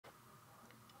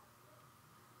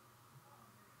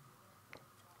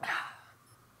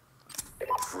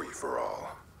free for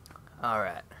all.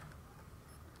 Alright.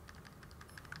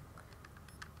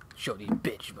 Show these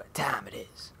bitches what time it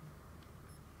is.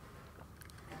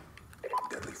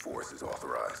 Deadly force is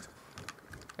authorized.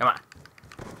 Come on.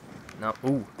 No.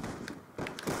 Ooh.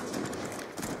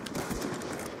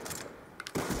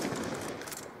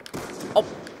 Oh.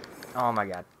 Oh my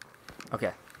god.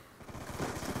 Okay.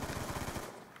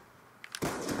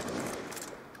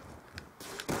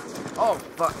 Oh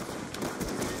fuck.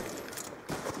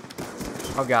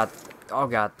 Oh god. Oh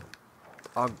god.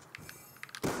 Oh.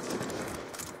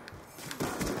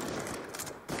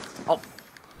 Oh.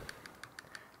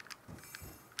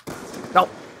 No.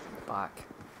 Fuck.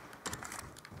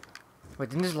 Wait,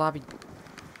 didn't this lobby...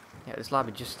 Yeah, this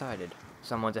lobby just started.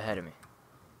 Someone's ahead of me.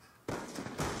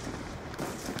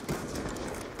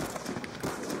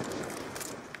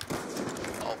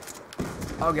 Oh.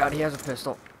 Oh god, he has a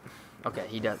pistol. Okay,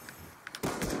 he does.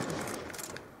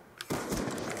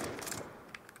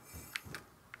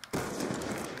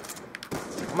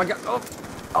 Oh my god. Oh.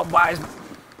 Oh, why is...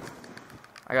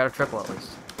 I got a triple at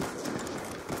least.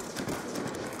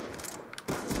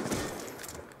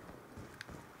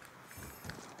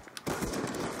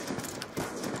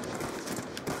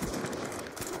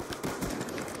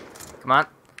 Come on.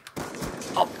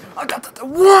 Oh, I got the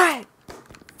what?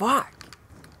 Fuck.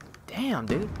 Damn,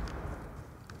 dude.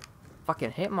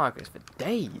 Fucking hit markers for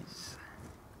days.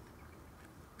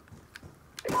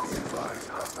 Be advised,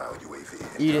 hostile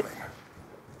UAV Eat it. incoming.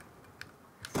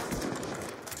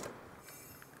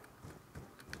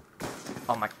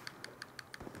 Oh my.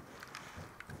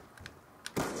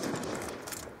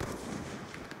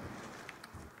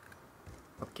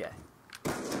 Okay.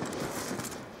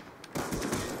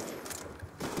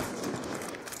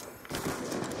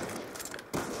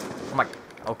 Oh my.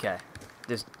 Okay.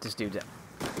 This dude's it.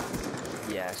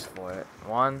 Yes, for it.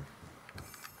 One.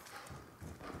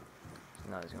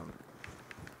 No, he's gonna.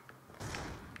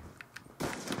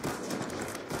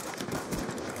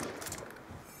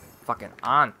 Fucking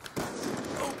on.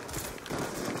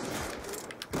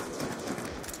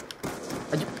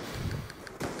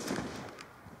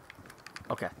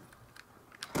 Okay.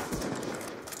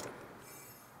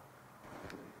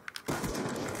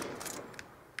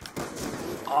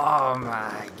 Oh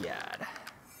my god.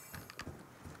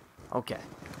 Okay.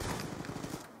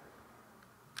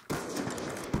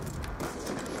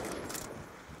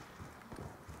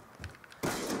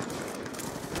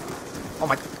 Oh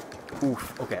my.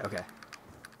 Oof. Okay, okay.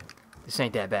 This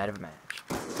ain't that bad of a match.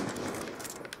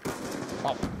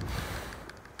 Oh.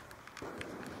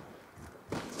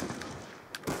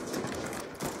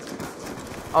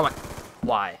 Oh my.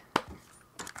 Why?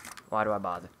 Why do I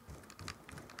bother?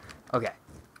 Okay.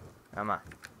 Come on.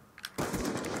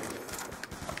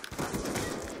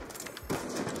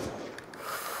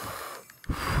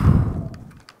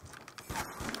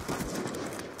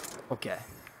 Okay.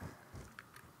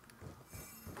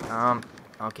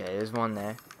 Okay, there's one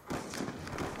there.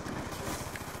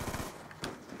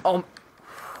 Oh.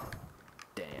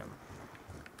 Damn.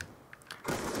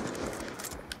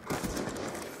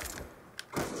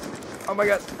 Oh my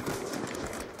god.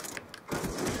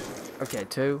 Okay,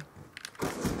 two.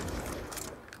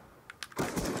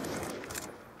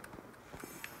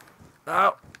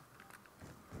 Oh.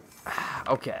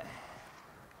 Okay.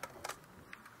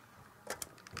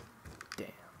 Damn.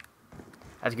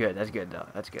 That's good. That's good, though.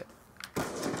 That's good.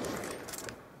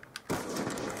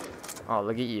 Oh,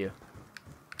 look at you.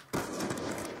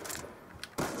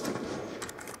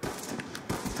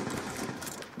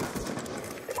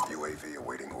 UAV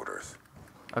awaiting orders.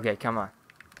 Okay, come on.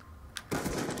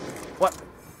 What?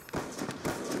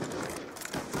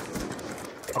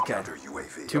 Okay. Counter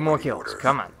UAV Two more awaiting kills. orders.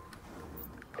 Come on.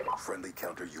 Friendly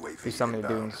counter UAV Please tell me you're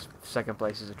doing inbound. second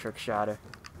place as a trick shotter.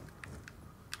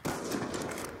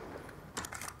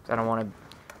 I don't want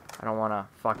to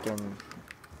fucking...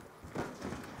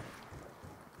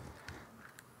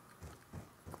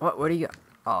 What? Where do you go?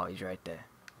 Oh, he's right there.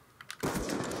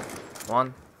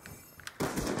 One.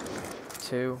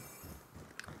 Two.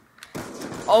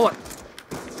 Oh, what?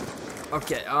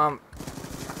 Okay, oh,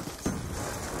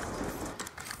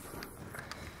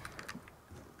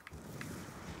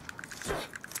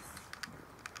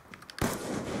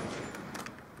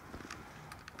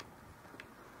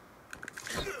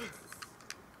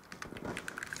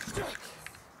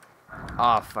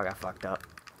 fuck, I fucked up.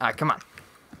 Alright, come on.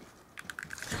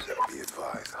 Be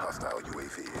advised, hostile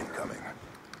UAV incoming.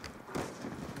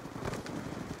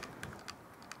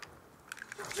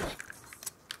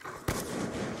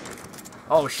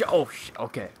 Oh,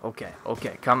 okay, okay,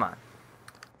 okay, come on.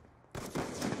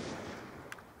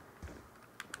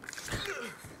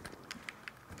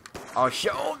 Oh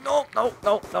shit! Oh no! No!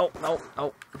 No! No! No!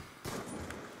 No!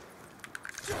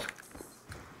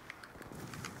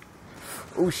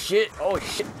 Oh shit! Oh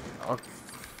shit! Oh,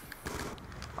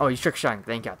 oh, he's trick shotting.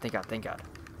 Thank God! Thank God! Thank God!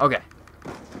 Okay.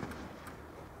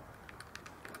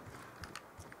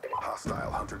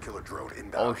 Hostile hunter-killer drone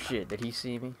inbound. Oh shit! Did he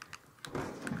see me?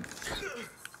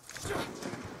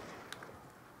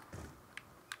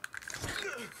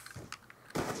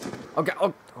 Okay.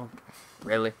 Oh. Oh.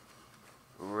 Really?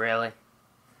 Really?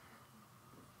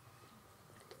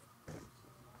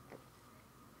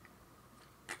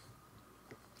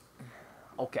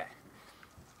 Okay.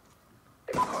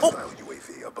 Hostile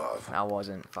UAV above. I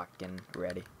wasn't fucking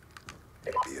ready.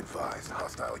 Be advised,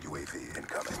 hostile UAV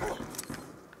incoming.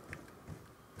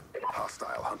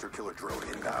 Hostile hunter-killer drone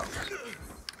inbound.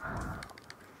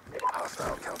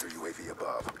 Hostile counter UAV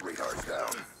above. Radar's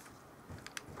down.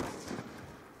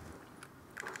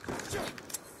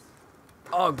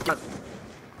 Oh god.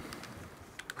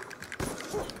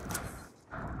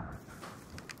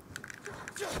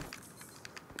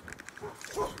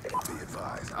 Be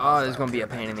advised. Oh, this is gonna be a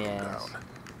pain in the ass. Down.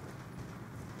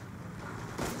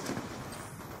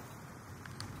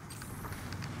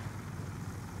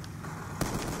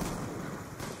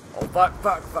 Oh fuck!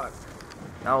 Fuck! Fuck!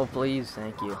 No, please,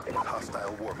 thank you.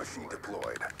 Hostile war machine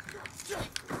deployed.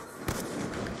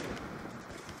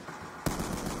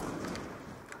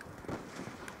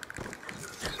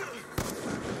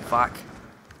 Fuck.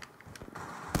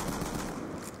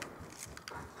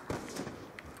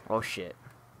 Oh shit.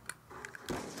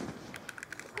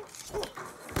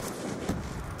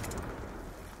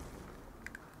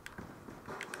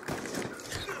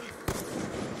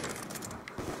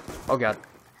 Oh god.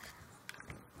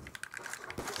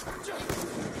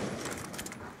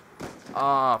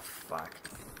 Oh fuck.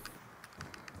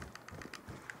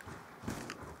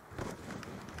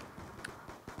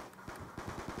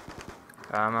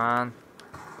 Come on.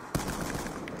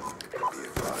 Be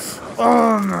advised.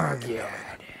 Oh my god.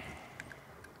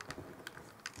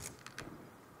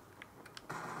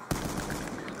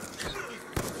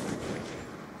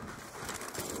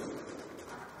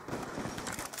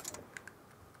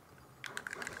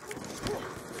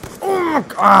 Oh my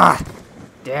god.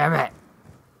 Damn it.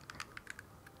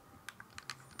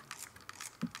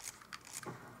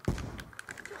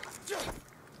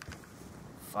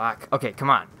 Fuck. Okay, come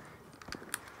on.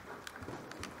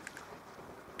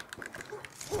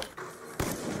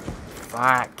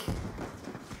 Fuck.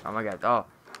 Oh my god. Oh.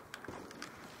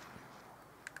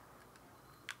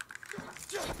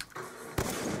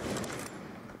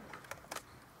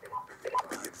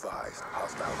 Be advised.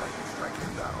 Hostile lightning strike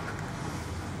inbound.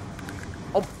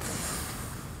 Oh.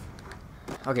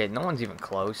 Okay, no one's even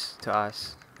close to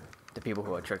us. The people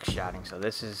who are trick shotting. So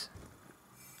this is.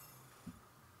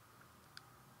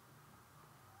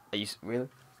 Are you really?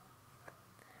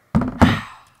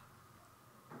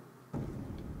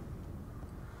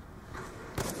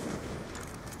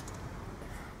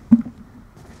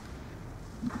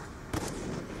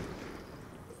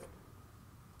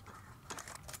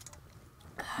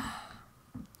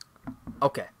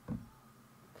 Okay.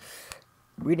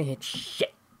 We didn't hit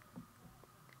shit.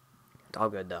 It's all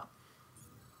good though.